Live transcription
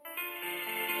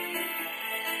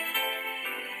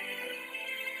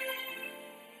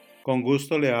Con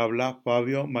gusto le habla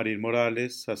Fabio Marín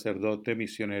Morales, sacerdote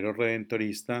misionero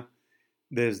redentorista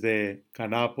desde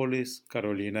Canápolis,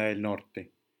 Carolina del Norte.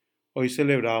 Hoy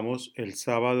celebramos el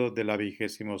sábado de la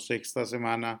 26ª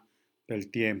semana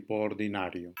del tiempo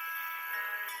ordinario.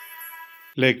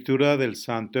 Lectura del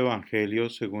Santo Evangelio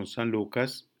según San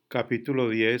Lucas, capítulo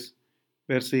 10,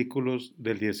 versículos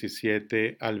del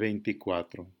 17 al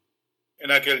 24.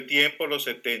 En aquel tiempo los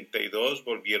 72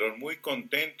 volvieron muy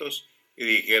contentos y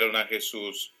dijeron a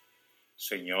Jesús: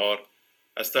 Señor,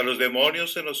 hasta los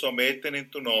demonios se nos someten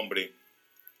en tu nombre.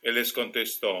 Él les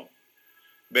contestó: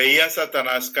 Veía a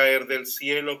Satanás caer del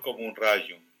cielo como un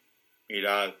rayo.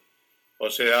 Mirad,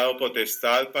 os he dado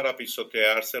potestad para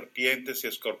pisotear serpientes y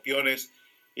escorpiones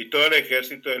y todo el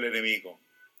ejército del enemigo,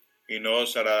 y no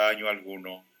os hará daño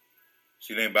alguno.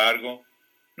 Sin embargo,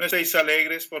 no estéis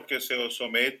alegres porque se os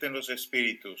someten los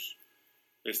espíritus.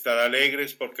 Estad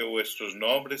alegres porque vuestros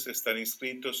nombres están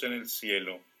inscritos en el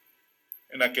cielo.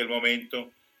 En aquel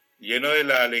momento, lleno de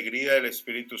la alegría del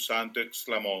Espíritu Santo,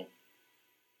 exclamó: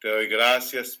 Te doy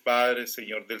gracias, Padre,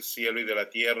 Señor del cielo y de la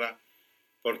tierra,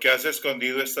 porque has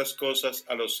escondido estas cosas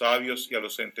a los sabios y a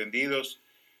los entendidos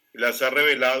y las has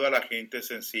revelado a la gente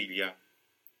sencilla.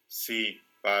 Sí,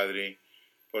 Padre,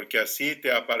 porque así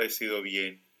te ha parecido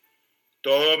bien.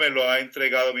 Todo me lo ha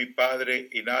entregado mi Padre,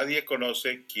 y nadie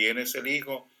conoce quién es el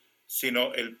Hijo,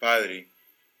 sino el Padre,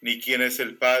 ni quién es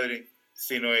el Padre,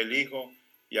 sino el Hijo,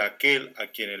 y aquel a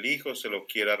quien el Hijo se lo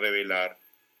quiera revelar.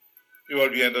 Y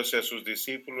volviéndose a sus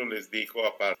discípulos les dijo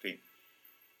aparte: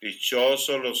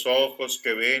 Dichosos los ojos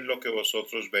que ven lo que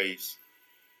vosotros veis,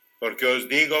 porque os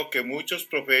digo que muchos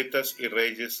profetas y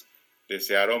reyes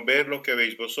desearon ver lo que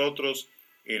veis vosotros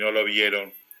y no lo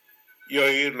vieron, y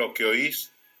oír lo que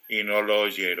oís y no lo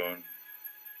oyeron.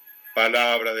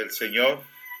 Palabra del Señor.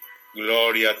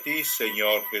 Gloria a ti,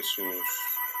 Señor Jesús.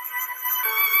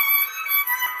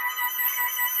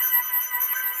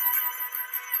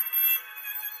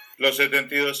 Los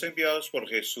 72 enviados por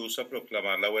Jesús a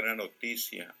proclamar la buena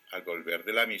noticia, al volver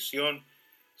de la misión,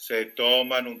 se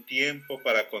toman un tiempo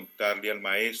para contarle al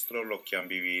Maestro lo que han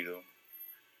vivido.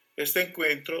 Este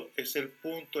encuentro es el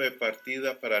punto de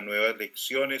partida para nuevas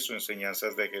lecciones o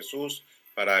enseñanzas de Jesús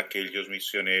para aquellos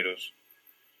misioneros.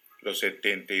 Los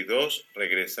 72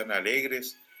 regresan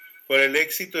alegres por el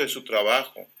éxito de su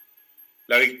trabajo,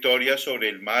 la victoria sobre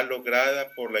el mal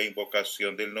lograda por la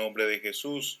invocación del nombre de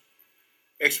Jesús.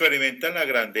 Experimentan la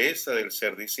grandeza del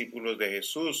ser discípulos de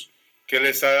Jesús, que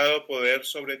les ha dado poder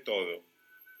sobre todo,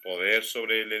 poder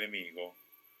sobre el enemigo.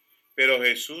 Pero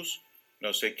Jesús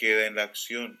no se queda en la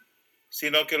acción,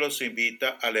 sino que los invita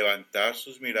a levantar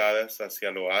sus miradas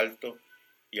hacia lo alto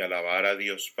y alabar a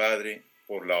Dios Padre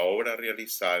por la obra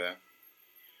realizada.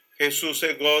 Jesús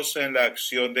se goza en la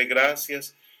acción de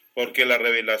gracias porque la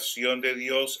revelación de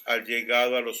Dios ha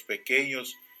llegado a los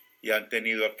pequeños y han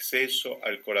tenido acceso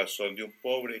al corazón de un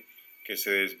pobre que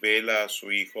se desvela a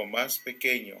su hijo más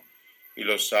pequeño y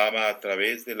los ama a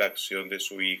través de la acción de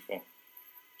su hijo.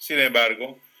 Sin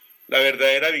embargo, la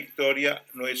verdadera victoria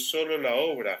no es solo la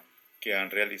obra que han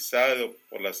realizado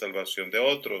por la salvación de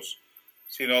otros,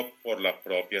 sino por la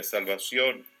propia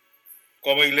salvación.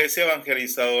 Como iglesia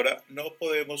evangelizadora no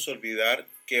podemos olvidar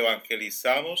que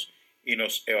evangelizamos y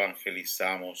nos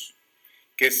evangelizamos,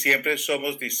 que siempre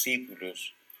somos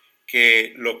discípulos,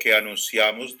 que lo que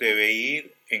anunciamos debe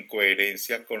ir en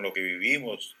coherencia con lo que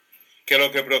vivimos, que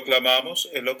lo que proclamamos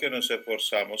es lo que nos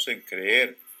esforzamos en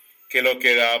creer, que lo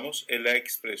que damos es la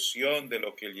expresión de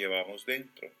lo que llevamos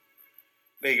dentro.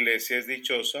 La iglesia es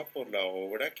dichosa por la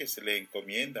obra que se le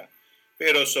encomienda,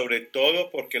 pero sobre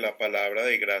todo porque la palabra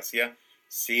de gracia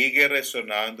sigue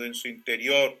resonando en su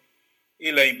interior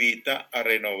y la invita a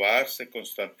renovarse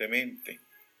constantemente.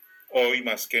 Hoy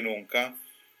más que nunca,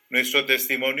 nuestro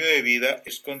testimonio de vida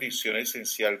es condición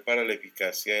esencial para la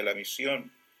eficacia de la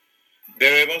misión.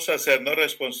 Debemos hacernos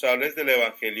responsables del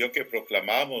evangelio que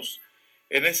proclamamos.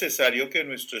 Es necesario que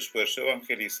nuestro esfuerzo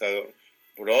evangelizador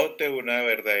brote una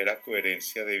verdadera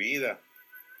coherencia de vida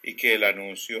y que el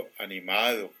anuncio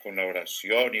animado con la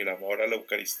oración y el amor a la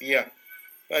Eucaristía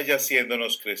vaya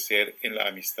haciéndonos crecer en la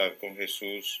amistad con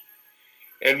Jesús.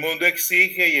 El mundo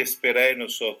exige y espera de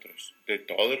nosotros, de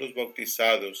todos los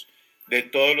bautizados, de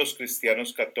todos los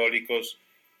cristianos católicos,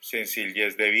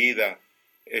 sencillez de vida,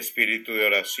 espíritu de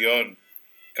oración,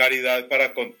 caridad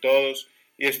para con todos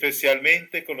y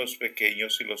especialmente con los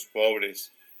pequeños y los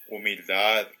pobres,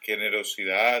 humildad,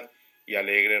 generosidad y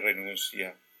alegre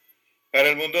renuncia. Para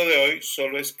el mundo de hoy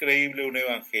solo es creíble un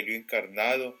evangelio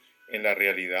encarnado en las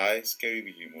realidades que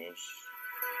vivimos.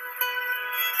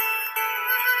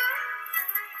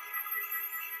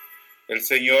 El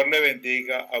Señor le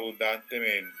bendiga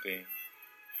abundantemente.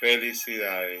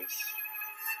 Felicidades.